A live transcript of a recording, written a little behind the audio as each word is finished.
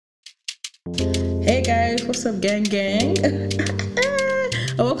Hey guys, what's up, gang?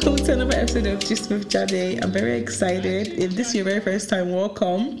 Welcome to another episode of Gist with Jade. I'm very excited. If this is your very first time,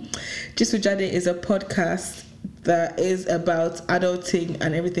 welcome. Gist with Jade is a podcast that is about adulting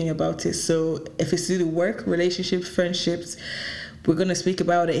and everything about it. So if it's to do with work, relationships, friendships, we're going to speak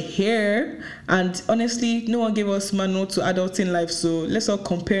about it here. And honestly, no one gave us manual to adulting life. So let's all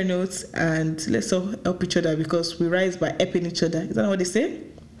compare notes and let's all help each other because we rise by helping each other. Is that what they say?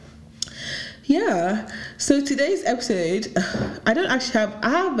 Yeah, so today's episode, I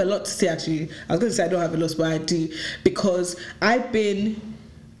have a lot to say actually. I was going to say I don't have a lot, but I do, because I've been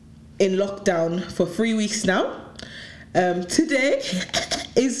in lockdown for 3 weeks now. Today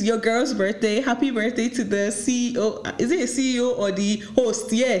is your girl's birthday. Happy birthday to the CEO. Is it a CEO or the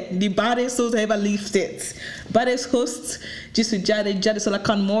host? Yeah, the baddest host ever lived it. Baddest host, just with Jade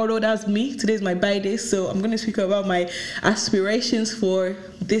Solakan Moro. That's me. Today's my birthday, so I'm going to speak about my aspirations for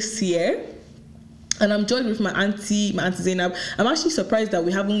this year. And I'm joined with my auntie Zainab. I'm actually surprised that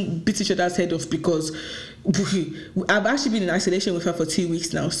we haven't beat each other's head off because I've actually been in isolation with her for 2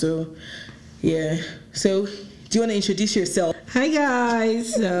 weeks now. So, yeah. So, do you want to introduce yourself? Hi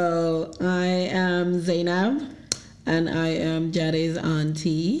guys, so I am Zainab and I am Jade's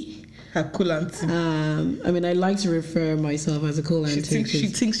auntie. Her cool auntie. I like to refer myself as a cool auntie. She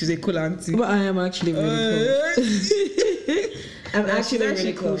thinks she's a cool auntie. But I am actually really cool. I'm actually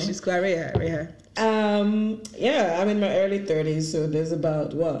really cool. She's cool. I rate her. Yeah, I'm in my early 30s, so there's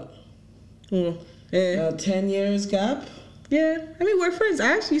about what? About 10 years gap. Yeah, I mean we're friends.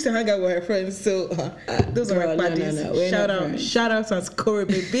 I actually used to hang out with her friends, so those are my buddies. No. Shout out to Cora,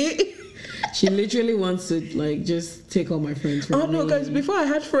 baby. She literally wants to just take all my friends from me. Oh no, guys! Before I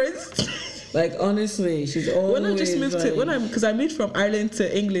had friends. Like honestly, she's always when I just moved because I moved from Ireland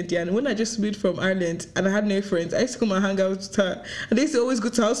to England, yeah, and when I just moved from Ireland and I had no friends, I used to come and hang out with her, and they used to always go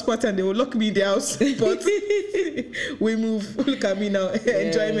to house party and they would lock me in the house. But we move. Look at me now,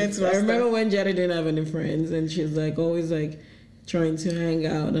 enjoyment. I remember when Jada didn't have any friends, and she's always trying to hang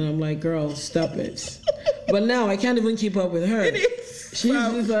out, and I'm like, girl, stop it. But now I can't even keep up with her. She's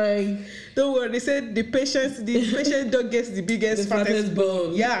just like. Don't worry, they said the patient dog gets the biggest, fattest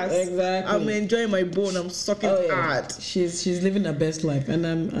bone. Yes, exactly. I'm enjoying my bone. I'm sucking hard. She's living her best life, and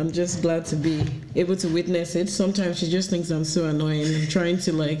I'm just glad to be able to witness it. Sometimes she just thinks I'm so annoying. I'm trying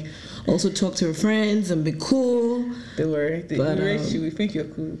to also talk to her friends and be cool. Don't worry, we think you're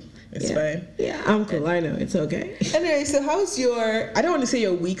cool. It's fine. Yeah, I'm cool. I know. It's okay. Anyway, so how's I don't want to say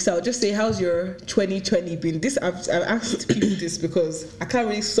your week, so I'll just say how's your 2020 been? I've asked people this because I can't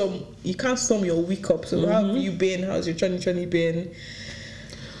really you can't sum your week up. So how have you been? How's your 2020 been?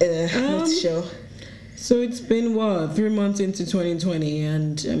 Not sure. So it's been 3 months into 2020,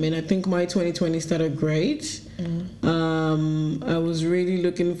 and I think my 2020 started great. I was really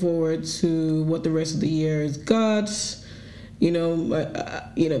looking forward to what the rest of the year has got.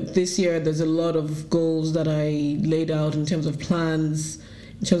 This year there's a lot of goals that I laid out in terms of plans,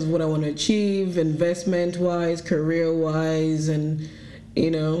 in terms of what I want to achieve, investment-wise, career-wise, and,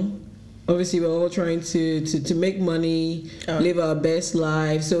 obviously we're all trying to make money, live our best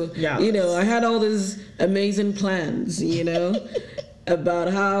life. So, I had all these amazing plans,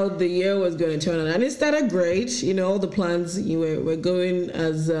 about how the year was going to turn out. And it started great. All the plans were going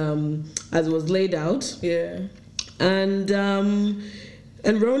as was laid out. Yeah. And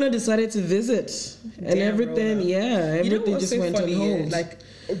Rona decided to visit, and everything. Rona. Everything just went on hold.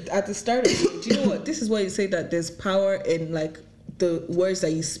 At the start of it, do you know what? This is why you say that there's power in the words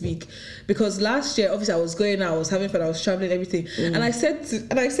that you speak. Because last year, obviously, I was going out, I was having fun, I was traveling, everything, and I prayed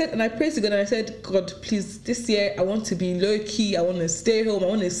to God, and I said, God, please, this year I want to be low key. I want to stay home. I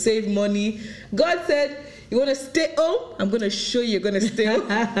want to save money. God said, you want to stay home? I'm going to show you you're going to stay home.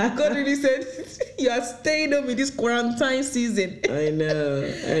 God really said, you are staying home in this quarantine season. I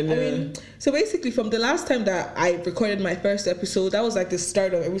know. So basically from the last time that I recorded my first episode, that was the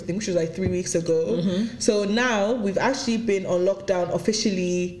start of everything, which was 3 weeks ago. Mm-hmm. So now we've actually been on lockdown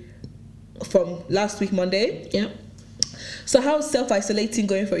officially from last week, Monday. Yeah. So how's self-isolating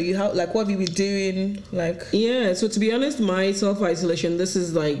going for you? What have you been doing? So to be honest, my self-isolation, this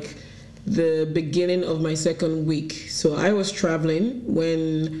is the beginning of my second week. So I was traveling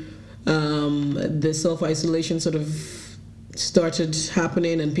when the self-isolation sort of started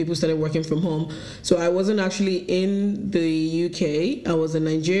happening and people started working from home. So I wasn't actually in the UK. I was in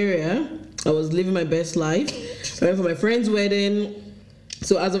Nigeria. I was living my best life. I went for my friend's wedding.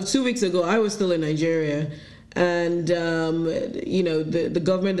 So as of 2 weeks ago, I was still in Nigeria. And, the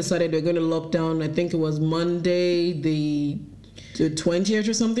government decided they're going to lock down, I think it was Monday, the the 20th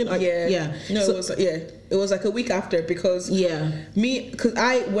or something. Yeah. No, So- it was like a week after because because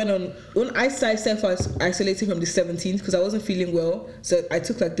I went on when I started self-isolating from the 17th because I wasn't feeling well. So I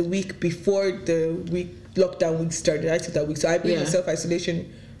took like the week before the lockdown week started. I took that week. So I've been in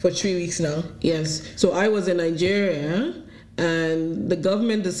self-isolation for 3 weeks now. Yes. So I was in Nigeria, and the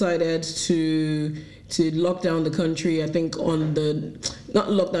government decided to lock down the country. I think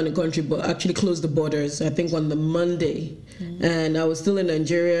not lock down the country, but actually close the borders. I think on the Monday, and I was still in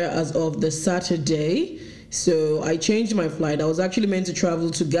Nigeria as of the Saturday. So I changed my flight. I was actually meant to travel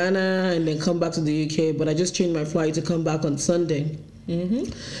to Ghana and then come back to the UK, but I just changed my flight to come back on Sunday.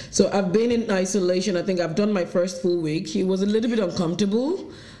 So I've been in isolation. I think I've done my first full week. It was a little bit uncomfortable.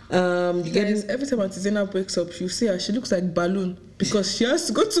 Guys, every time Auntie Zainab wakes up, she'll see her. She looks like balloon because she has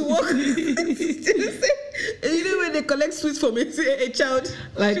to go to work. You know when they collect sweets from a child,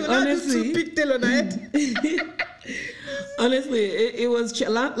 like she will honestly, have pigtail on her head. Honestly, it was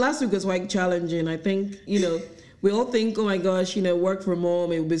last week was quite challenging. I think we all think, oh my gosh, work from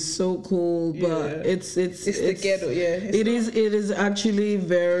home, it would be so cool, but it's the ghetto, It is actually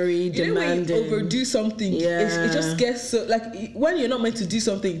very demanding. When you overdo something, it just gets so like when you're not meant to do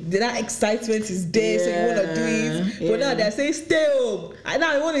something, that excitement is there, so you want to do it. But now they're saying stay home, and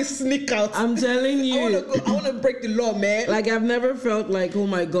now I want to sneak out. I'm telling you, I want to break the law, man. Like I've never felt like, oh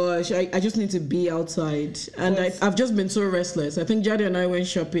my gosh, I just need to be outside, and I've just been so restless. I think Jadi and I went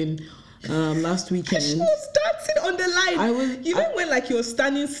shopping last weekend. She was dancing on the line. When like you're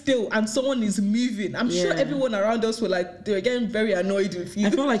standing still and someone is moving, I'm sure everyone around us they were getting very annoyed with you.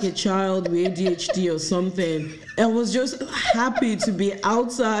 I felt like a child with ADHD or something. I was just happy to be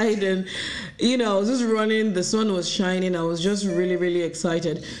outside, and I was just running. The sun was shining. I was just really, really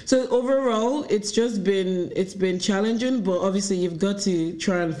excited. So overall, it's been challenging, but obviously you've got to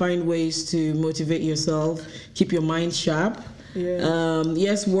try and find ways to motivate yourself, keep your mind sharp.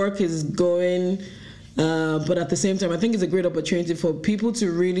 Yes, work is going, but at the same time, I think it's a great opportunity for people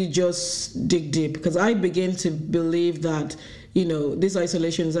to really just dig deep, because I begin to believe that this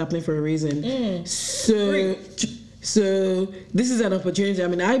isolation is happening for a reason. So this is an opportunity. I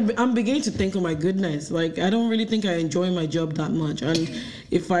mean, I'm beginning to think, oh my goodness, like I don't really think I enjoy my job that much, and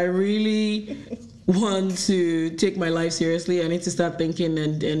if I really want to take my life seriously, I need to start thinking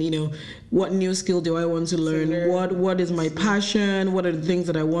and what new skill do I want to learn? What is my passion? What are the things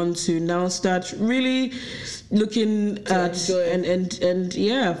that I want to now start really looking at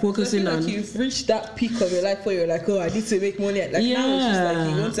and focusing on? Like you've reached that peak of your life where you're like, oh, I need to make money. Like now it's just like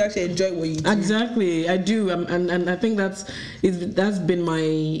you want to actually enjoy what you do. Exactly, I do, and I think that's been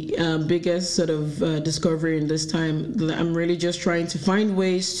my biggest sort of discovery in this time. I'm really just trying to find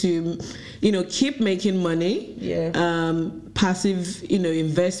ways to keep making money. Passive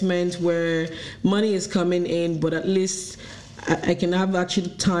investment where money is coming in, but at least I can have actually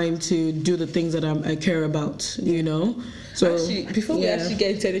time to do the things that I care about. So actually, before we actually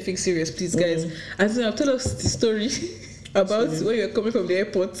get into anything serious, please guys, I'll tell us the story about when you're coming from the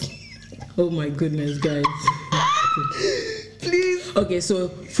airport. Oh my goodness, guys. Please. Okay, so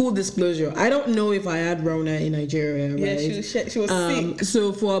full disclosure, I don't know if I had Rona in Nigeria, right? Yeah, she was sick.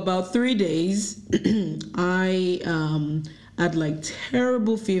 So for about 3 days, I had like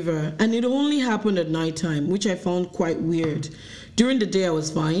terrible fever, and it only happened at nighttime, which I found quite weird. During the day, I was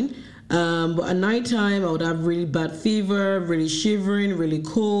fine. But at nighttime, I would have really bad fever, really shivering, really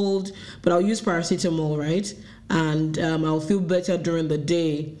cold. But I'll use paracetamol, right? And I'll feel better during the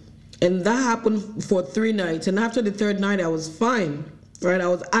day. And that happened for 3 nights. And after the 3rd night, I was fine, right? I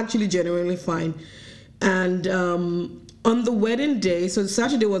was actually genuinely fine. And on the wedding day, so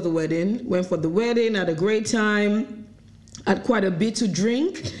Saturday was the wedding, went for the wedding, had a great time, had quite a bit to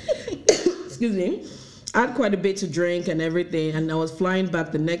drink. Excuse me. I had quite a bit to drink and everything, and I was flying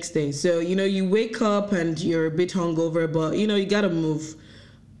back the next day. So, you wake up and you're a bit hungover, but, you gotta move.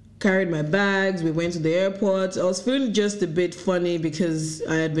 Carried my bags, we went to the airport. I was feeling just a bit funny because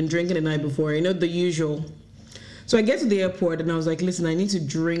I had been drinking the night before, the usual. So I get to the airport and I was like, listen, I need to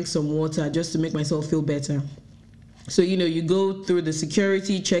drink some water just to make myself feel better. So, you go through the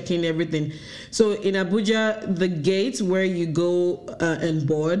security, checking everything. So in Abuja, the gate where you go and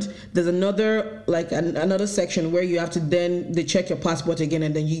board, there's another section where you have to they check your passport again,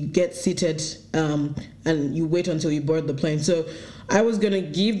 and then you get seated and you wait until you board the plane. So I was going to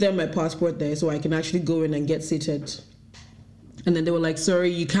give them my passport there so I can actually go in and get seated. And then they were like, sorry,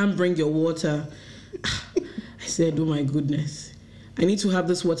 you can't bring your water. I said, oh my goodness. I need to have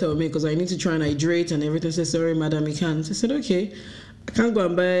this water with me because I need to try and hydrate and everything. Said, sorry, madam, you can't. I said, okay. I can't go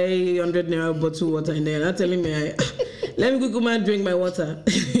and buy 100 naira bottle water in there. They're not telling me, let me go and drink my water.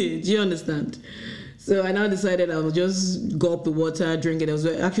 Do you understand? So I now decided I would just gulp the water, drink it. There was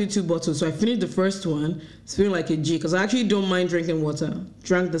actually 2 bottles. So I finished the first one, feeling like a G, because I actually don't mind drinking water.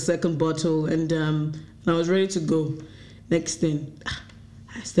 Drank the second bottle, and I was ready to go. Next thing,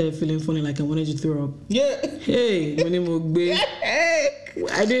 I started feeling funny, like I wanted to throw up. Yeah. Hey, Money Mogbe.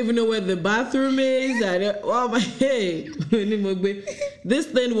 I don't even know where the bathroom is. Money Mogbe. This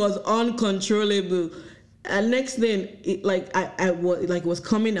thing was uncontrollable. And next thing, it was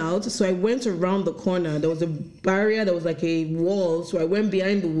coming out. So I went around the corner. There was a barrier. There was like a wall. So I went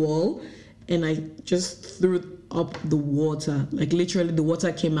behind the wall, and I just threw up the water. Like literally, the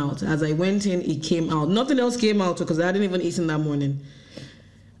water came out. As I went in, it came out. Nothing else came out because I hadn't even eaten that morning.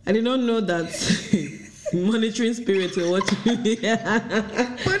 I did not know that monitoring spirits were watching me.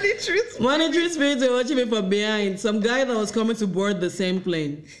 Monitoring spirits were watching me from behind. Some guy that was coming to board the same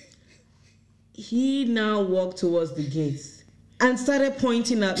plane. He now walked towards the gates and started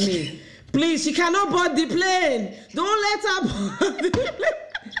pointing at me. Please, she cannot board the plane. Don't let her board the plane.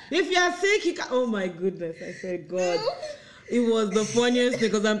 If you are sick, you can. Oh my goodness! I said, God. No. It was the funniest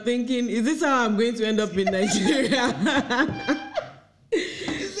thing because I'm thinking, is this how I'm going to end up in Nigeria?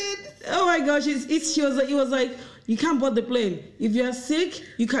 Oh my gosh! It was like, you can't board the plane. If you are sick,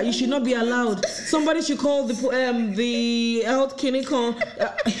 you should not be allowed. Somebody should call the health clinic.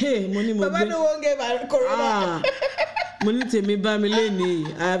 Hey, money. Baba no one get corona. Money to me,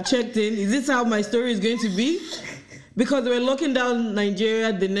 I have checked in. Is this how my story is going to be? Because they were locking down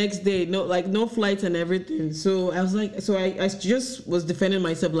Nigeria the next day, no flights and everything. So I was like, I just was defending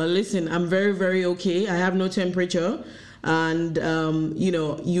myself. Like, listen, I'm very, very okay. I have no temperature. And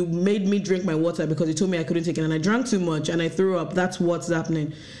you made me drink my water because you told me I couldn't take it, and I drank too much and I threw up. That's what's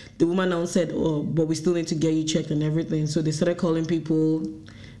happening. The woman now said, oh, but we still need to get you checked and everything. So they started calling people,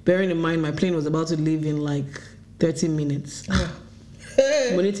 bearing in mind my plane was about to leave in like 30 minutes.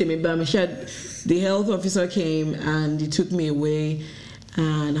 The health officer came and he took me away.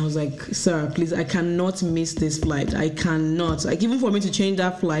 And I was like, sir, please, I cannot miss this flight. I cannot. Like, even for me to change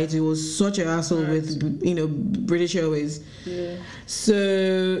that flight, it was such a hassle with, British Airways. Yeah.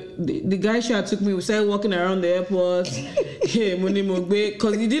 So the guy took me. We started walking around the airport. Hey, Money Mogbe,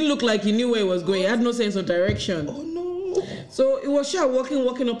 because he didn't look like he knew where he was going. He had no sense of direction. Oh no. So it was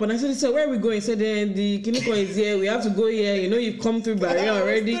walking up, and I said, where are we going? He said, the clinical is here. We have to go here. You've come through barrier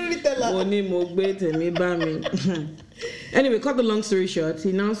already. Money Mogbe, tell me, bami. Anyway, cut the long story short,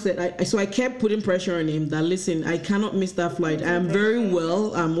 he now said, I kept putting pressure on him that, listen, I cannot miss that flight. I am very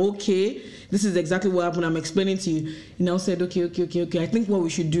well. I'm okay. This is exactly what happened. I'm explaining to you. He now said, okay. I think what we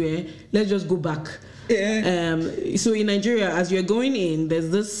should do, let's just go back. Yeah. So in Nigeria, as you're going in, there's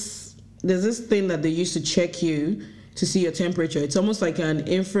this thing that they use to check you to see your temperature. It's almost like an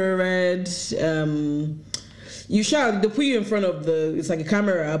infrared. They put you in front of it's like a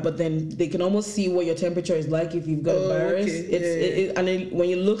camera, but then they can almost see what your temperature is like if you've got a virus. Okay. When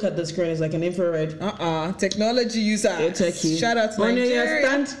you look at the screen, it's like an infrared. Technology user. Shout out to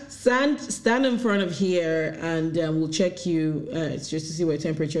Nigeria. Stand in front of here, and we'll check you. It's just to see what your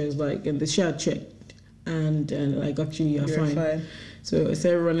temperature is like, and the shot checked, and actually you're fine. So I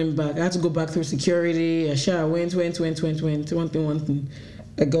started running back. I had to go back through security. I went. One thing.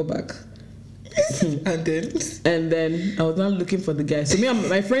 I go back. And then I was not looking for the guy. So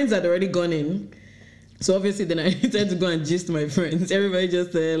my friends had already gone in. So obviously then I needed to go and gist my friends. Everybody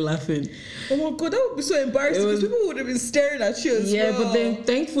just started laughing. Oh my God, that would be so embarrassing because people would have been staring at you as well. Yeah, but then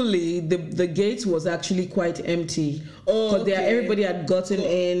thankfully the gate was actually quite empty. Because everybody had gotten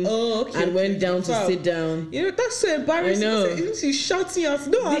in and went down to sit down. That's so embarrassing. I know. He's shouting out.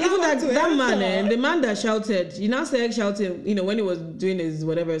 No, that man, the man that shouted, he now started shouting, when he was doing his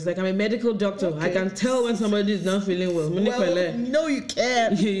whatever, it's like, I'm a medical doctor. Okay. I can tell when somebody is not feeling well. No, you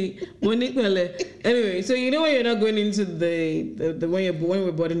can't. Anyway, so when you're not going into when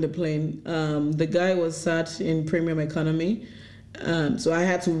we're boarding the plane, the guy was sat in premium economy. So I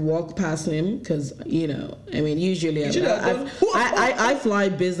had to walk past him because usually I fly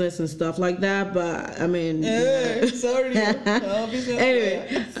business and stuff like that, but sorry.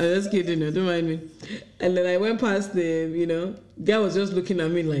 Anyway, I'm just kidding, don't mind me. And then I went past him, guy was just looking at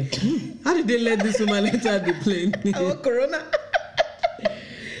me like, how did they let this woman enter the plane? Corona.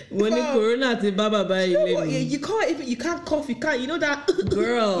 When the corona to baba you can't cough, you can't, that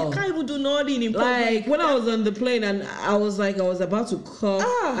girl. You can't even do nothing in public. Like when I was on the plane and I was about to cough,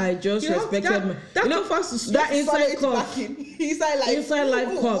 I just respected that inside cough. Inside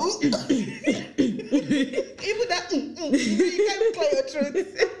life cough. Even that you can't clear your throat.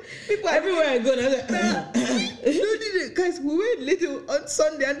 People everywhere I go, I guys, we were little on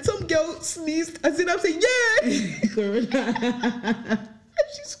Sunday and some girl sneezed and then I'm saying, yeah. Corona.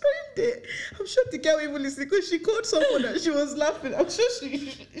 she screamed it. I'm sure the girl even listened because she called someone and she was laughing. I'm sure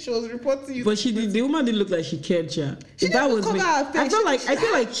she was reporting you. But the woman didn't look like she cared, yeah. She That didn't was cover me. her face. I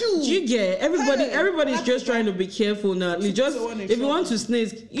feel like Chew. do you get everybody's just trying to be careful now. Just if you want to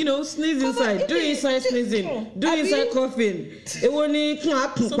sneeze, sneeze inside. Do inside sneezing. Do inside coughing. It won't need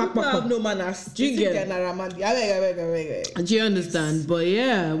some people have no manners. Do you get? Do you understand? But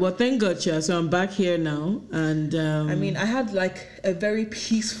yeah, well, thank God, yeah. So I'm back here now, and I mean, I had like a very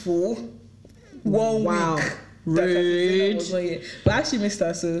peaceful 1 wow. week. Rude. But I actually missed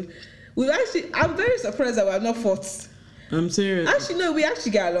her, so I'm very surprised that we have not fought. I'm serious. Actually, no, we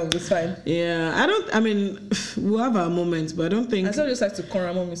actually get along. It's fine. Yeah, we'll have our moments, but I don't think. I still just like to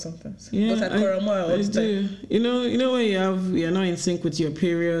corramo me sometimes. Yeah, but I coramo all the do. time. You know when you're not in sync with your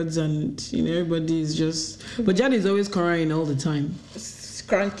periods, and everybody is just. But Jad is always crying all the time. It's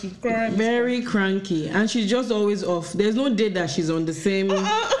cranky. Very cranky, and she's just always off. There's no day that she's on the same.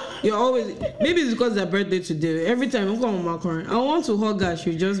 You're always. Maybe it's because it's her birthday today. Every time I'm going to crying, I want to hug her.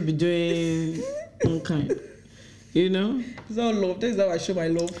 She'll just be doing unkind. It's all love. This is how I show my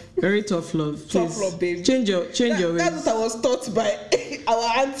love. Very tough love. Tough love, baby. Change your ways. That's what I was taught by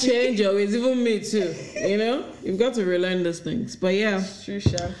our auntie. Change your ways. Even me too. You've got to relearn those things. But yeah. True,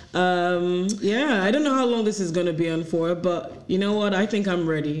 Sha. Yeah. I don't know how long this is gonna be on for, but you know what? I think I'm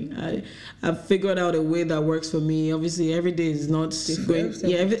ready. I've figured out a way that works for me. Obviously, every day is not going.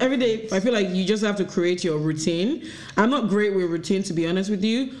 Yeah. Every day, I feel like you just have to create your routine. I'm not great with routine, to be honest with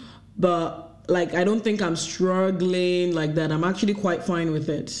you, but. Like, I don't think I'm struggling like that. I'm actually quite fine with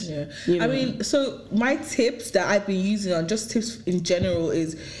it. Yeah. I mean, so my tips that I've been using, and just tips in general,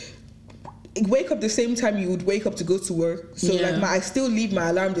 is wake up the same time you would wake up to go to work. So I still leave my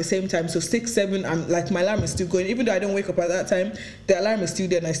alarm the same time. So 6, 7, and like my alarm is still going. Even though I don't wake up at that time, the alarm is still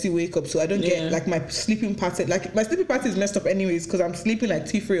there and I still wake up. So I don't get like my sleeping pattern. Like my sleeping pattern is messed up anyways because I'm sleeping like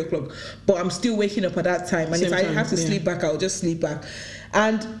 3 o'clock. But I'm still waking up at that time. And if I have to sleep back, I'll just sleep back.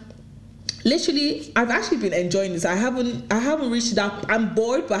 And literally, I've actually been enjoying this. I haven't reached that. I'm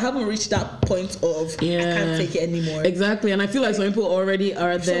bored, but I haven't reached that point of I can't take it anymore. Exactly, and I feel like some people already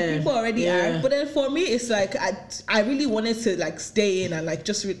are there. Some people already are, but then for me, it's like I really wanted to like stay in and like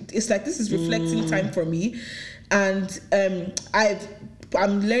just. It's like this is reflecting time for me, and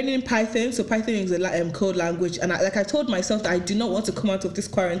I'm learning Python. So Python is a code language, and I told myself that I do not want to come out of this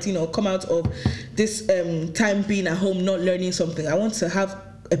quarantine or come out of this time being at home not learning something. I want to have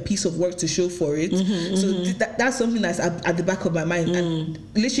a piece of work to show for it. That's something that's at the back of my mind. And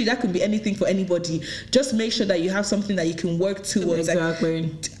literally that could be anything for anybody. Just make sure that you have something that you can work towards.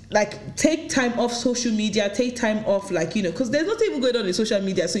 Exactly. Like take time off social media, take time off because there's nothing even going on in social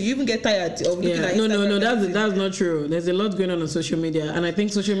media, so you even get tired of looking at Instagram. No, that's not true. There's a lot going on social media, and I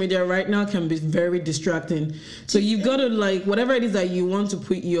think social media right now can be very distracting. So you've got to whatever it is that you want to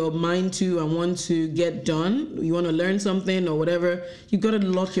put your mind to and want to get done, you want to learn something or whatever, you've got to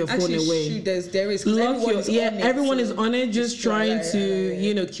lock your phone away. There is everyone is on it, just trying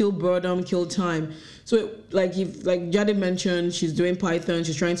to kill boredom, kill time. So like Jade mentioned, she's doing Python,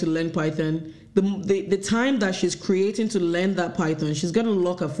 she's trying to learn Python. The time that she's creating to learn that Python, she's got to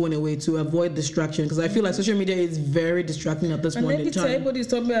lock her phone away to avoid distraction, because I feel like social media is very distracting at this point in time. Everybody's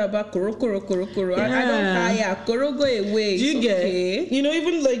talking about koro. I don't tire. Koro go away. Do you get?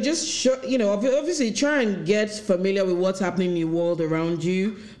 Even just obviously try and get familiar with what's happening in the world around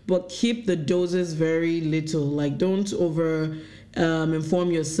you, but keep the doses very little. Like, don't over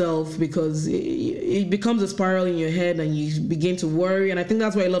inform yourself, because it becomes a spiral in your head and you begin to worry. And I think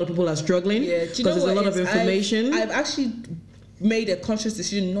that's why a lot of people are struggling, because there's a lot of information. I've actually made a conscious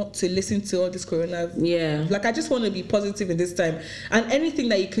decision not to listen to all this corona. I just want to be positive in this time, and anything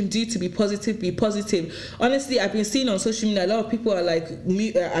that you can do to be positive, be positive. Honestly, I've been seeing on social media a lot of people are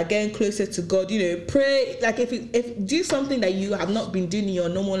are getting closer to God. Pray. If do something that you have not been doing in your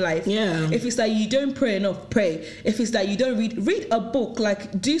normal life. If it's that you don't pray enough, pray. If it's that you don't read a book,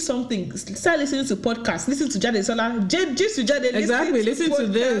 do something. Start listening to podcasts. Listen to Jade Sola. Exactly. Listen to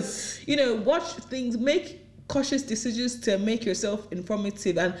this. Watch things. Make cautious decisions to make yourself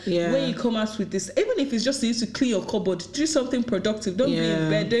informative, and when you come out with this, even if it's just to clean your cupboard, do something productive. Don't be in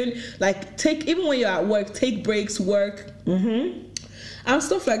bed. Don't take, even when you're at work, take breaks, work and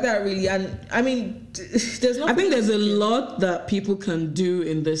stuff like that, really. And I mean, I think there's a lot that people can do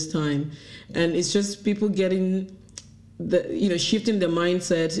in this time, and it's just people getting shifting the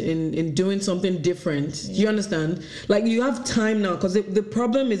mindset in doing something different. Do you understand? Like, you have time now, because the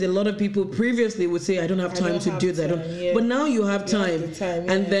problem is a lot of people previously would say, I don't have time to do that. But now you have time,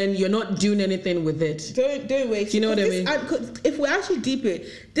 and then you're not doing anything with it. Don't waste. You know what I mean? If we actually deep it,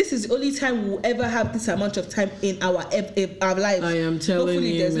 this is the only time we'll ever have this amount of time in our lives. I am telling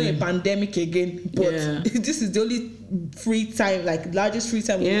Hopefully you, there's no pandemic again, but this is the only free time, like largest free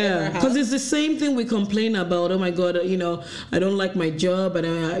time we ever have. Because it's the same thing we complain about. Oh my God, I don't like my job,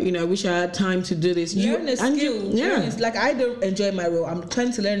 and I wish I had time to do this. Learn a skill. Like, I don't enjoy my role. I'm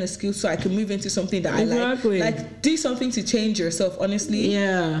trying to learn a skill so I can move into something that I like. Like, do something to change yourself. Honestly,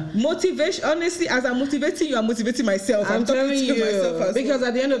 motivation. Honestly, as I'm motivating you, I'm motivating myself. I'm telling you, myself because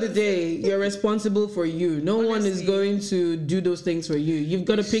at the end of the day, you're responsible for you. No one is going to do those things for you. You've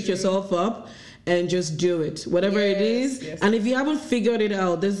got to pick yourself up and just do it, whatever it is. And if you haven't figured it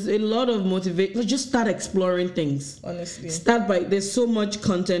out, there's a lot of motivation. Just start exploring things. Honestly, there's so much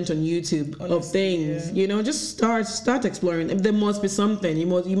content on YouTube of things. Just start exploring. If there must be something,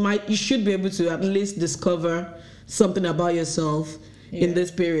 you should be able to at least discover something about yourself in this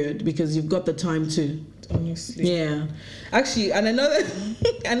period, because you've got the time to. Honestly, actually, and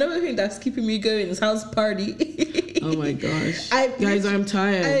another thing that's keeping me going is house party. Oh my gosh, guys, I'm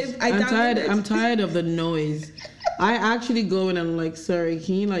tired. I'm tired of the noise. I actually go and I'm like, sorry,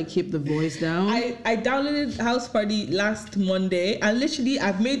 can you keep the voice down? I downloaded House Party last Monday, and literally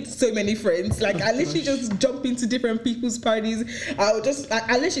I've made so many friends. I literally just jump into different people's parties. I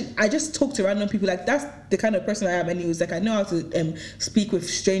just talk to random people. That's the kind of person I am anyways. I know how to speak with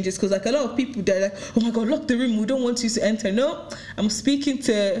strangers, because a lot of people, they're like, oh my God, lock the room, we don't want you to enter. No, I'm speaking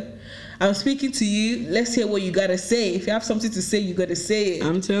to you. Let's hear what you gotta say. If you have something to say, you gotta say it.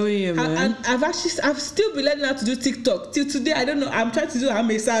 I'm telling you, man. And I've still been learning how to do TikTok till today. I don't know. I'm trying to do.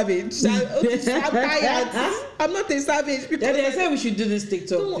 I'm a savage. I'm tired. I'm not a savage. They said we should do this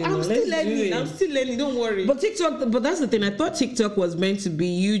TikTok. No, I'm still learning. Don't worry. But that's the thing. I thought TikTok was meant to be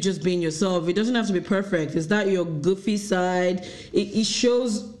you just being yourself. It doesn't have to be perfect. It's that your goofy side. It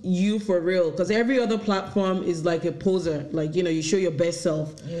shows you for real. Because every other platform is like a poser. You show your best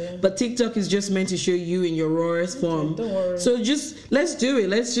self. Yeah. But TikTok is just meant to show you in your rawest form. Don't worry. So let's do it.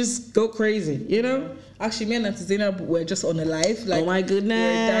 Let's just go crazy. Actually, me and Auntie Zainab were just on a live. Oh my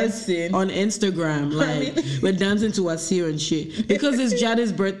goodness. We're dancing on Instagram. We're dancing to Asir and shit. Because it's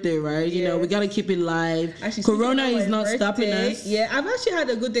Jade's birthday, right? We gotta keep it live. Actually, Corona is not stopping us. Yeah, I've actually had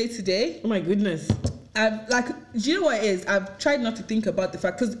a good day today. Oh my goodness. Do you know what it is? I've tried not to think about the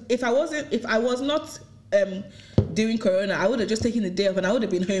fact, because if I was not during Corona, I would have just taken the day off, and I would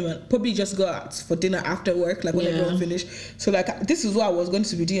have been home and probably just go out for dinner after work, when everyone finished. So this is what I was going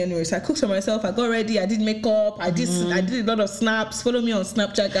to be doing anyway. So I cooked for myself, I got ready, I did makeup, I did a lot of snaps. Follow me on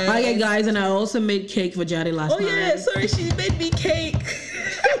Snapchat, guys. Hi guys, and I also made cake for Jade last night. Oh yeah, sorry, she made me cake.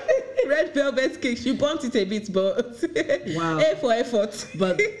 Red velvet cake. She burnt it a bit, but wow. A for effort.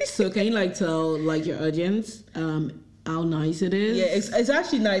 But so can you tell your audience how nice it is? Yeah, it's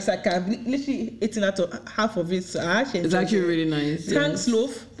actually nice. I've literally eaten out of half of it, so I actually it's actually really nice. Thanks,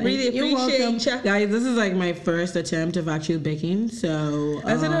 Love. Really appreciate it. Guys, this is my first attempt of actually baking, so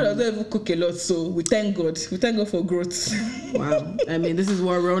I said I don't even cook a lot, so we thank God. We thank God for growth. Wow. I mean, this is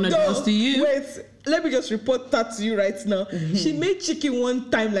what Rona does to you. Wait, let me just report that to you right now. She made chicken one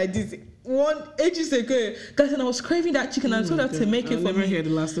time like this. Ages ago, guys, and I was craving that chicken, and I told her to make it for me. I'll never hear the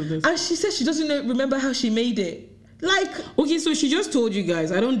last of this. And she said she doesn't remember how she made it. Okay, so she just told you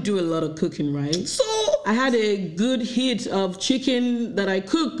guys I don't do a lot of cooking, right? So I had a good hit of chicken that I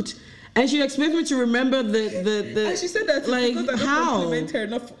cooked, and she expects me to remember the and she said that because I don't compliment her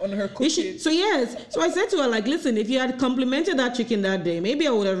enough on her cooking. So I said to her, listen, if you had complimented that chicken that day, maybe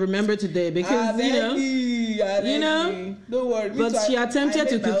I would have remembered today, because don't worry. But she attempted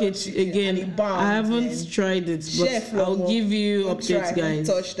to cook it again. I haven't tried it, but I'll give you updates, guys.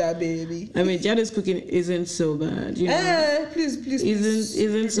 Don't touch that, baby. I mean, Jade's cooking isn't so bad. Please.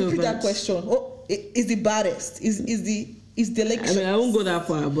 Isn't so bad. Repeat that question. Oh, is the baddest? Is delicious. I mean, I won't go that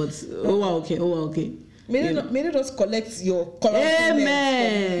far, but okay. May they just collect your compliments.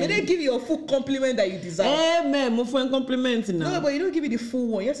 Amen. May they give you a full compliment that you deserve. Amen. More for a compliment now. No, but you don't give me the full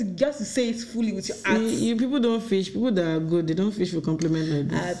one. You have to say it fully with your heart. People don't fish. People that are good, they don't fish for compliment like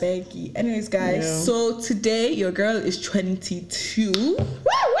this. I beg you. Anyways, guys. So today your girl is 22. Woo!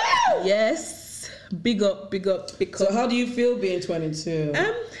 Yes. Big up. So how do you feel being 22?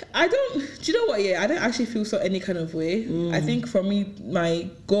 I don't. Do you know what? Yeah, I don't actually feel any kind of way. I think for me, my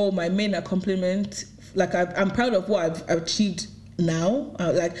goal, my main accomplishment, I'm proud of what I've achieved now.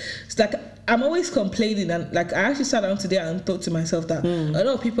 I'm always complaining, and like I actually sat down today and thought to myself that a lot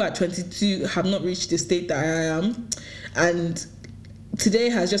of people at 22 have not reached the state that I am, and today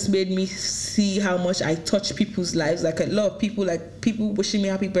has just made me see how much I touch people's lives. Like a lot of people, like people wishing me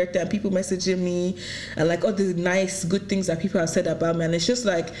happy birthday and people messaging me and like all the nice good things that people have said about me, and it's just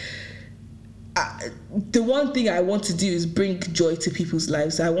like the one thing I want to do is bring joy to people's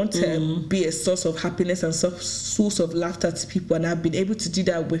lives. I want to be a source of happiness and source of laughter to people, and I've been able to do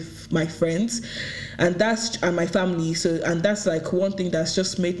that with my friends and my family. And that's like one thing that's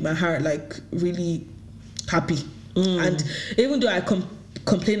just made my heart like really happy. And even though I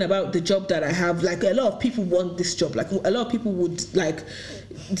complain about the job that I have, like a lot of people want this job, like a lot of people would like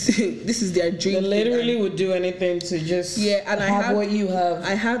this is their dream. They literally would do anything to just and have what you have.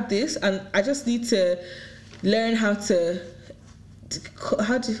 I have this, and I just need to learn how to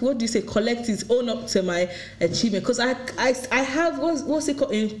collect it, own up to my achievement, because I have what's it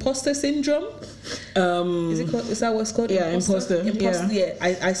called, imposter syndrome. Is that what's called? Yeah, imposter. Yeah,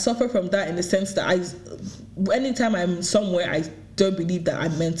 I suffer from that in the sense that anytime I'm somewhere, I don't believe that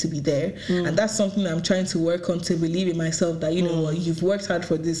I'm meant to be there, and that's something I'm trying to work on, to believe in myself that you know what, you've worked hard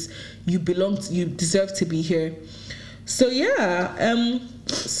for this, you deserve to be here. So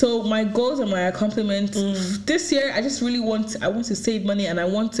so my goals and my accomplishments this year, I just really want to save money, and I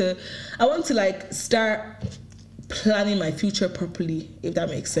want to like start planning my future properly, if that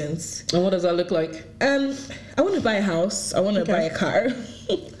makes sense. And what does that look like? I want to buy a house. I want to buy a car.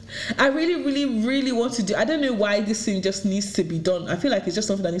 I really, really, really want to do. I don't know why this thing just needs to be done. I feel like it's just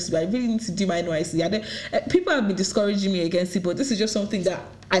something that needs to be. I really need to do my NYC. People have been discouraging me against it, but this is just something that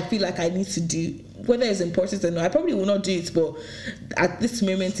I feel like I need to do. Whether it's important or not, I probably will not do it, but at this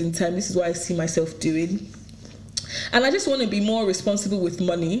moment in time, this is what I see myself doing. And I just want to be more responsible with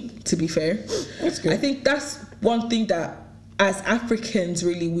money, to be fair. That's good. I think that's one thing that as Africans,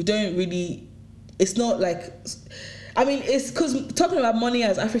 really, we don't really, it's not like, I mean, it's because talking about money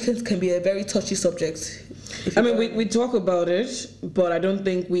as Africans can be a very touchy subject. I mean, we talk about it, but I don't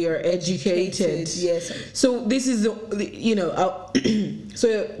think we are educated. Yes. So this is,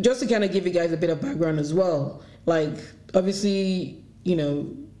 so just to kind of give you guys a bit of background as well. Like, obviously,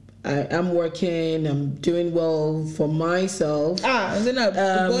 I'm working, I'm doing well for myself.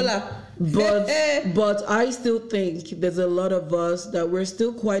 But I still think there's a lot of us that we're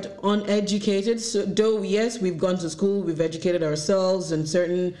still quite uneducated. So though yes, we've gone to school, we've educated ourselves in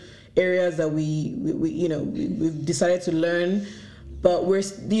certain areas that we've decided to learn, but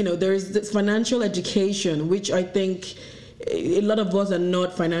there is this financial education, which I think a lot of us are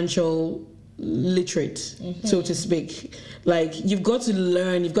not financial literate, so to speak. Like, you've got to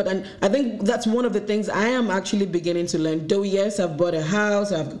learn, and I think that's one of the things I am actually beginning to learn. Though yes, I've bought a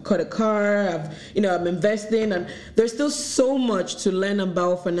house, I've got a car, I'm investing, and there's still so much to learn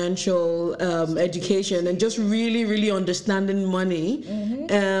about financial education and just really, really understanding money.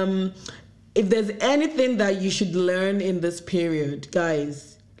 If there's anything that you should learn in this period,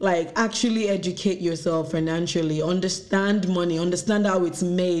 guys, like, actually educate yourself financially, understand money, understand how it's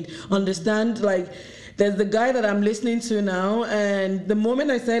made, understand, like, there's the guy that I'm listening to now, and the moment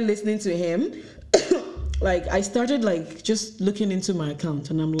I started listening to him, like, I started, like, just looking into my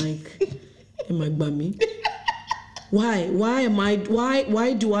account, and I'm like, am I bummy? Why am I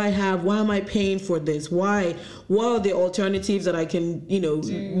paying for this? What are the alternatives that I can,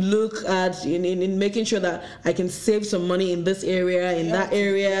 look at in making sure that I can save some money in this area, in that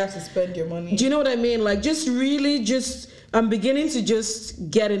area? You have to spend your money. Do you know what I mean? Like, I'm beginning to just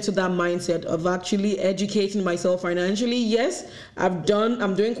get into that mindset of actually educating myself financially. Yes, I'm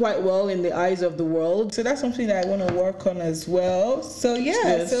doing quite well in the eyes of the world. So that's something that I want to work on as well. So yeah,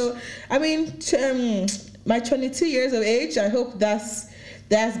 yes. So I mean, my 22 years of age, I hope that's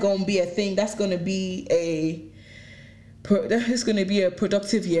going to be a thing. That's going to be a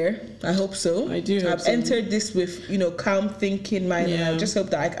productive year. I hope so. I do. I've entered this with calm thinking mind, and I just hope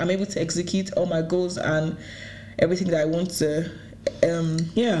that I'm able to execute all my goals and everything that I want to.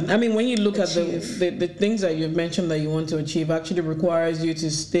 I mean, when you look achieve. At the things that you've mentioned that you want to achieve, actually requires you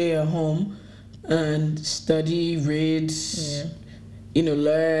to stay at home and study, read. Yeah.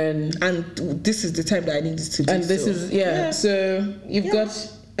 Learn, and this is the time that I need to do. And this is So you've got.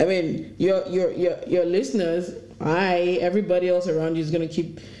 I mean, your listeners, everybody else around you is going to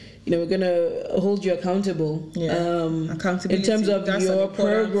keep. We're going to hold you accountable. Accountability in terms of your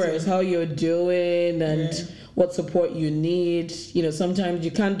progress, how you're doing, and what support you need. Sometimes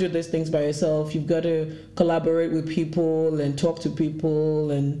you can't do these things by yourself. You've got to collaborate with people and talk to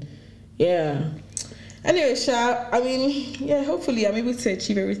people, and Anyway, Sha, I mean, yeah, hopefully I'm able to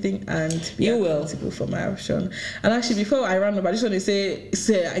achieve everything and be You will. accountable for my option. And actually, before I run over, I just want to say,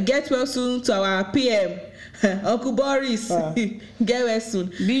 get well soon to our PM, Uncle Boris. Get well soon.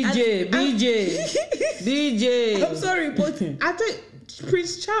 DJ. I'm sorry, but I thought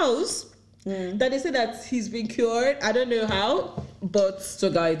Prince Charles, that they said that he's been cured. I don't know how, but... So,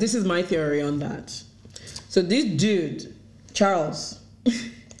 guys, this is my theory on that. So, this dude, Charles...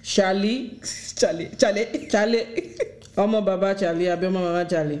 Charlie, Oma Baba Charlie, Abema Mama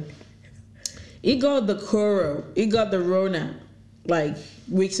Charlie. He got the Rona like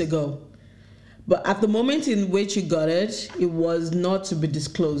weeks ago. But at the moment in which he got it, it was not to be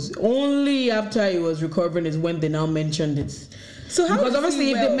disclosed. Only after he was recovering is when they now mentioned it. So how because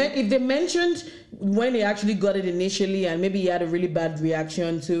obviously if they mentioned when he actually got it initially and maybe he had a really bad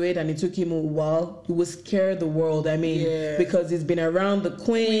reaction to it and it took him a while, he would scare the world. I mean, because he's been around the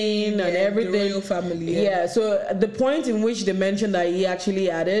Queen and everything. The royal family. Yeah, so the point in which they mentioned that he actually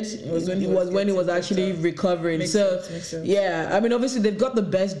had it was when he was actually recovering. Makes sense. Yeah, I mean, obviously they've got the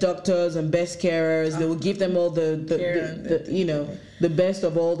best doctors and best carers. They will give them all the best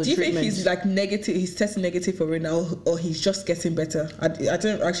of all the treatments. Do you think he's like negative? He's testing negative for it now, or he's just getting better? I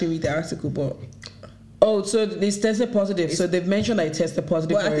didn't actually read the article, but so he's tested positive. So they've mentioned that he tested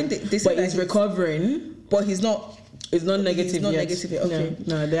positive. Well, I think they said but he's recovering. But he's not. It's not negative. He's not yet. negative yet. Okay.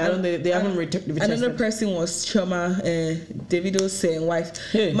 No, they haven't retested. Another person was Chioma, Davido's wife.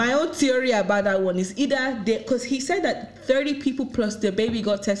 Hey. My own theory about that one is either because he said that 30 people plus the baby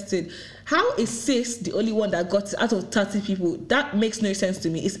got tested. How is Sis the only one that got out of 30 people? That makes no sense to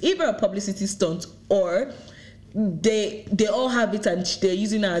me. It's either a publicity stunt or they all have it and they're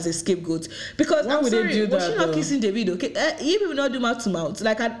using her as a scapegoat. Because why would they do that? Was she not kissing Davido? Okay, you people not do mouth to mouth.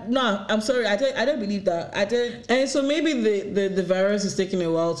 Like I'm sorry, I don't believe that. I don't. And so maybe the virus is taking a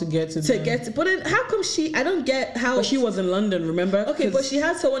while to get to them. But then how come she? I don't get how. But she was in London, remember? Okay, but she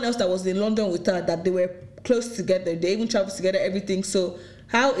had someone else that was in London with her that they were close together. They even traveled together, everything. So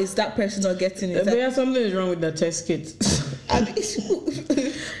how is that person not getting it? There's something wrong with the test kit.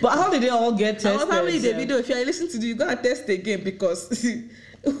 But how did they all get tested? Our family, Davido, if you're listening to this, you gotta test again because and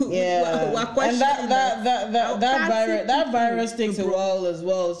that virus takes a while as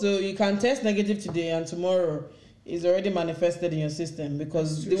well. So you can test negative today and tomorrow is already manifested in your system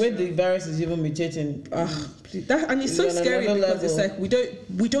because the way the virus is even mutating. And it's so scary because it's like we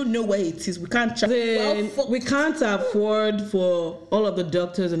don't know where it is. We can't we can't afford for all of the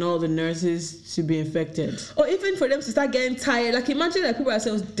doctors and all the nurses to be infected. Or even for them to start getting tired. Like imagine that people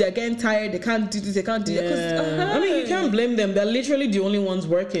ourselves, they're getting tired, they can't do this, they can't do that. I mean, you can't blame them. They're literally the only ones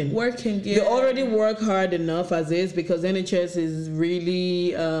working. Yeah. They already work hard enough as is because NHS is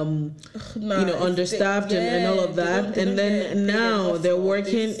really understaffed and all of that. And then now they're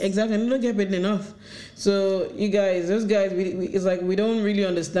working exactly and they don't get paid enough. So you guys, those guys, it's like we don't really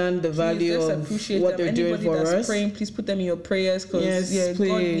understand the value of what they're doing for us. Praying, please put them in your prayers because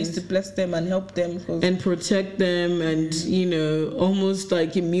God needs to bless them and help them and protect them and almost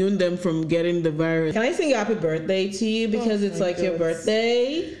like immune them from getting the virus. Can I sing happy birthday to you because it's like your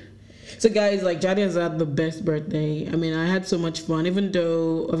birthday? So guys, like Jadi has had the best birthday. I mean, I had so much fun, even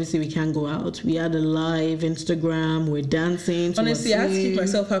though obviously we can't go out. We had a live Instagram, we're dancing. Honestly, I had to keep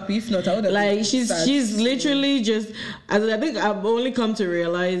myself happy. If not, I would have like she's literally just, as I think I've only come to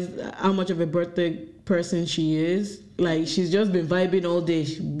realize how much of a birthday person she is. Like she's just been vibing all day.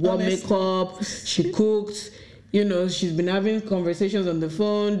 She wore makeup, she cooked. She's been having conversations on the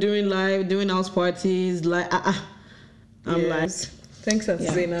phone, doing house parties. Like I'm like. Thanks,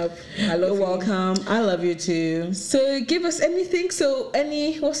 Zainab. I love you. You're welcome. I love you too. So give us anything. So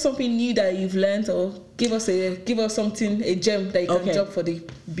what's something new that you've learned, or give us something, a gem that you can drop for the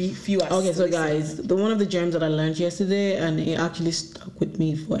viewers. Okay, so guys, one of the gems that I learned yesterday, and it actually stuck with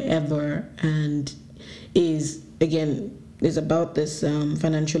me forever, and is about this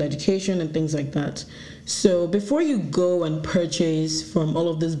financial education and things like that. So before you go and purchase from all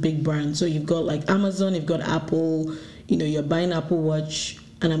of these big brands, so you've got like Amazon, you've got Apple. You're buying Apple Watch,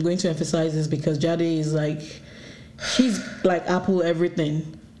 and I'm going to emphasize this because Jade is like, she's like Apple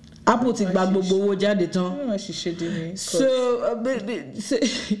everything. Apple tik bag bobo Jade ton. She should do me. So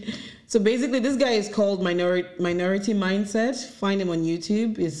basically, this guy is called Minority Mindset. Find him on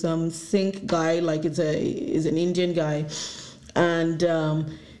YouTube. It's some Sync guy, like is an Indian guy, and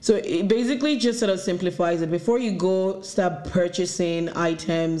so it basically just sort of simplifies it. Before you go start purchasing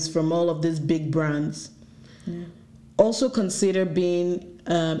items from all of these big brands. Yeah. Also consider being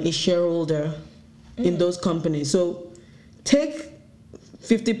a shareholder in those companies. So take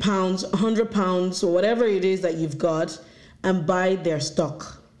 £50, £100, or whatever it is that you've got, and buy their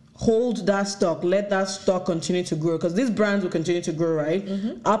stock. hold that stock, let that stock continue to grow, because these brands will continue to grow, right?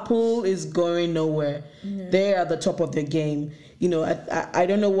 Apple is going nowhere. They're at the top of their game. You know, I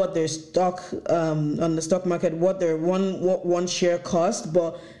don't know what their stock on the stock market, what their one share cost,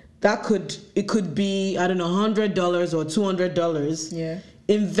 but it could be, I don't know, $100 or $200. Yeah.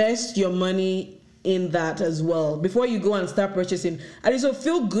 Invest your money in that as well before you go and start purchasing. And so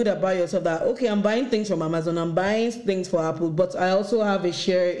feel good about yourself that, okay, I'm buying things from Amazon, I'm buying things for Apple, but I also have a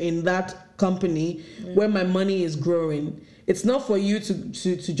share in that company where my money is growing. It's not for you to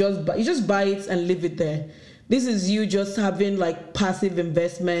just buy. You just buy it and leave it there. This is you just having like passive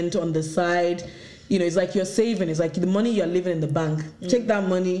investment on the side. You know, it's like you're saving. It's like the money you're leaving in the bank. Take that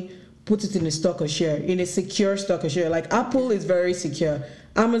money, put it in a stock or share, in a secure stock or share. Like Apple is very secure.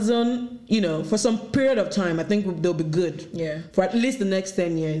 Amazon, you know, for some period of time, I think they'll be good. Yeah. For at least the next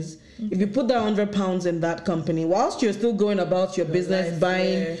 10 years. If you put that £100 in that company, whilst you're still going about your business,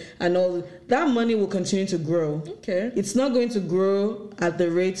 buying and all, that money will continue to grow. Okay. It's not going to grow at the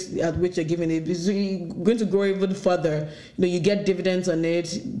rate at which you're giving it. It's going to grow even further. You know, you get dividends on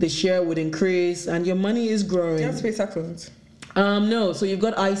it, the share would increase, and your money is growing. Do you have to pay tax on it? No. So you've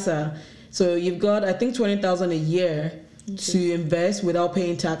got ISA. So you've got, I think, $20,000 a year to invest without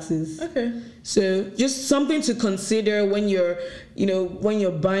paying taxes. Okay. So just something to consider when you're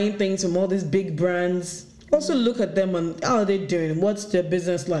buying things from all these big brands. Also look at them and how are they doing? What's their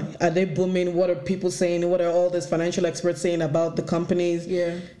business like? Are they booming? What are people saying? What are all these financial experts saying about the companies?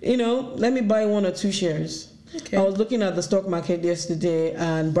 Yeah. You know, let me buy 1 or 2 shares. Okay. I was looking at the stock market yesterday,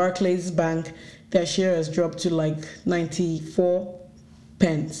 and Barclays Bank, their share has dropped to like 94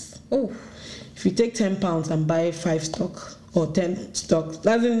 pence. Oh. If you take £10 and buy 5 stock or 10 stocks,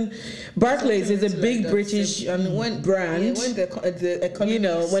 that's in Barclays is a big British brand. Yeah, when the economy, you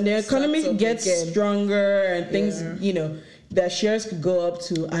know, when the economy gets stronger and things, Yeah. you know, their shares could go up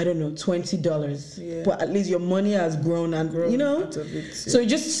to, I don't know, $20. Yeah. But at least your money has grown and you know. out of it, yeah. So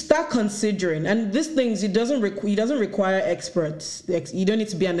just start considering. And these things, it doesn't require experts. You don't need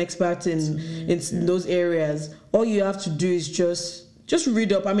to be an expert in those areas. All you have to do is just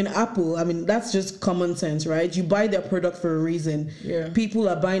read up. I mean, Apple, that's just common sense, right? You buy their product for a reason. Yeah. People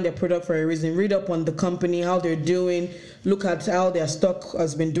are buying their product for a reason. Read up on the company, how they're doing. Look at how their stock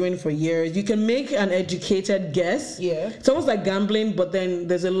has been doing for years. You can make an educated guess. Yeah. It's almost like gambling, but then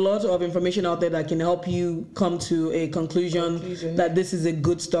there's a lot of information out there that can help you come to a conclusion that this is a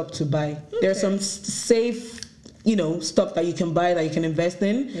good stock to buy. Okay. There's some safe, you know, stock that you can buy, that you can invest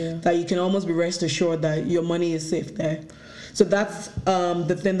in, that you can almost be rest assured that your money is safe there. So that's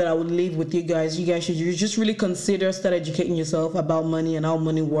the thing that I would leave with you guys. You guys should just really start educating yourself about money and how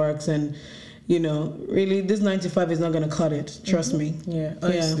money works. And, you know, really, this 9 to 5 is not going to cut it. Trust me. Yeah,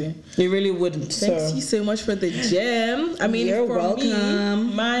 honestly. Yeah, it really wouldn't. Thank you so much for the gem. I mean, you're for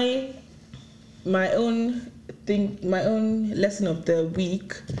welcome. Me, my own lesson of the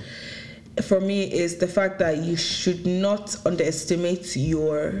week for me is the fact that you should not underestimate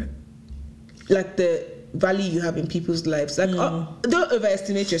the value you have in people's lives. Like, don't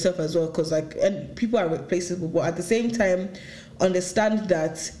overestimate yourself as well, because and people are replaceable, but at the same time, understand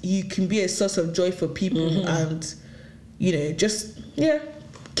that you can be a source of joy for people, and, you know, just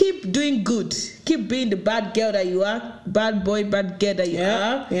keep doing good, keep being the bad girl that you are, bad boy, bad girl that you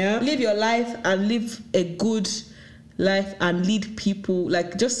are. Live your life and live a good life and lead people,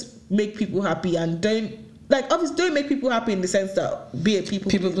 like, just make people happy, and don't make people happy in the sense that be a people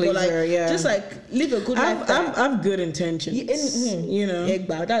pleaser, like, just like live a good life. Have good intentions. You know,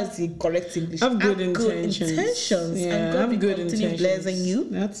 that's the correct English. Have good intentions. Yeah, and God have good continue intentions. blessing you.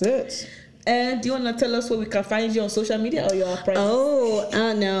 That's it. And do you want to tell us where we can find you on social media, or your private? Oh,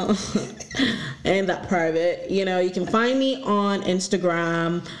 no. And that private. You know, you can find me on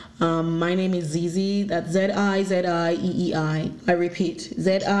Instagram. My name is Zizi. That's Zizeei. I repeat,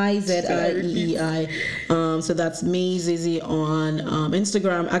 Zizeei. So that's me, Zizi, on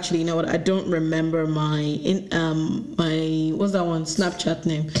Instagram. Actually, you know what? I don't remember my what's that one? Snapchat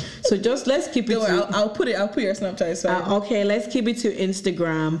name. So just let's keep it. I'll put your Snapchat. It's fine. Okay, let's keep it to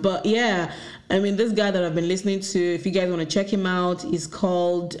Instagram. But yeah, I mean, this guy that I've been listening to, if you guys want to check him out, is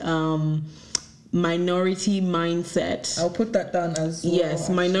called Minority Mindset. I'll put that down as well. Yes,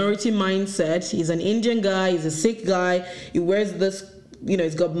 actually. Minority Mindset. He's an Indian guy. He's a Sikh guy. He wears this, you know,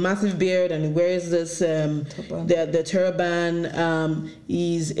 he's got massive beard, and he wears this the turban.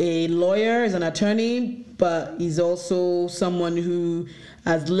 He's a lawyer, he's an attorney, but he's also someone who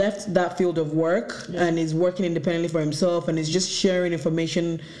has left that field of work and is working independently for himself, and is just sharing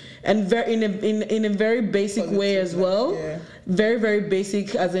information, and in a very basic way as well. Very, very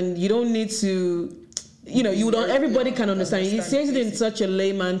basic, as in you don't need to you would everybody can understand. He says it in such a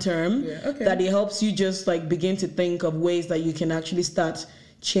layman term that it helps you just like begin to think of ways that you can actually start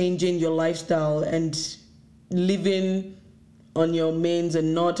changing your lifestyle and living on your means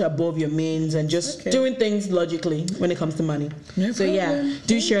and not above your means, and just doing things logically when it comes to money. No so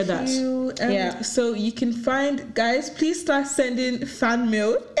problem. Share that. So you can find, guys, please start sending fan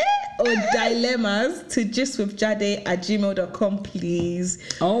mail or dilemmas to gistwithjade@gmail.com, please.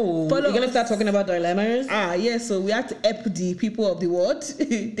 You're gonna start talking about dilemmas? So we have to ep the people of the world.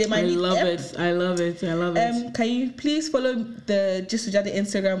 They might need ep. I love it. Can you please follow the Gist with Jade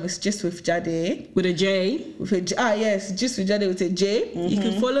Instagram with Gist with Jade with a J? Yes, Gist with Jade with a J. You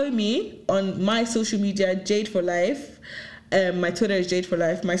can follow me on my social media, Jade for Life. My Twitter is Jade for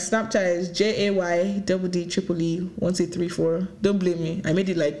Life. My Snapchat is JAYDDEE1234. Don't blame me. I made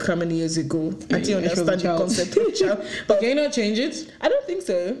it like how many years ago. I didn't understand the concept of child. But can you not change it? I don't think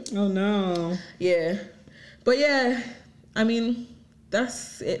so. Oh no. Yeah. But yeah, I mean,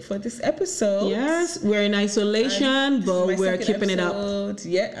 that's it for this episode. Yes, we're in isolation, but we're keeping it up.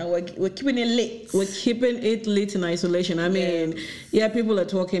 Yeah, and we're keeping it lit. We're keeping it lit in isolation. I mean, people are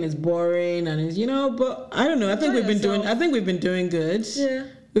talking, it's boring, and it's, but I don't know. I think we've been doing good. Yeah.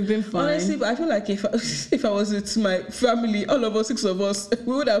 We've been fine. Honestly, but I feel like if I was with my family, all of us, 6 of us,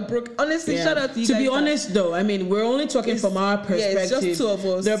 we would have broke. Honestly, shout out to you guys. To be honest, though, I mean, we're only talking from our perspective. Yeah, it's just 2 of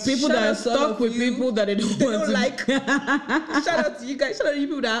us. There are people that are stuck with people that they don't like. Shout out to you guys. Shout out to you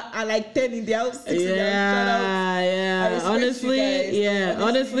people that are like 10 in the house, 6 in the house. Shout out.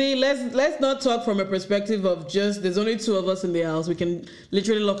 Honestly, let's not talk from a perspective of just there's only 2 of us in the house. We can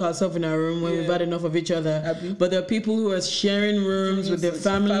literally lock ourselves in our room when we've had enough of each other. But there are people who are sharing rooms with their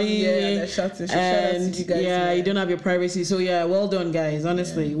family. And you guys, you don't have your privacy. So well done, guys.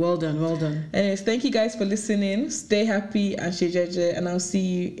 Honestly, well done. Anyways, thank you guys for listening. Stay happy and stay jeje, and I'll see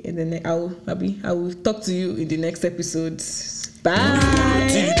you in the next. I will talk to you in the next episode. Bye.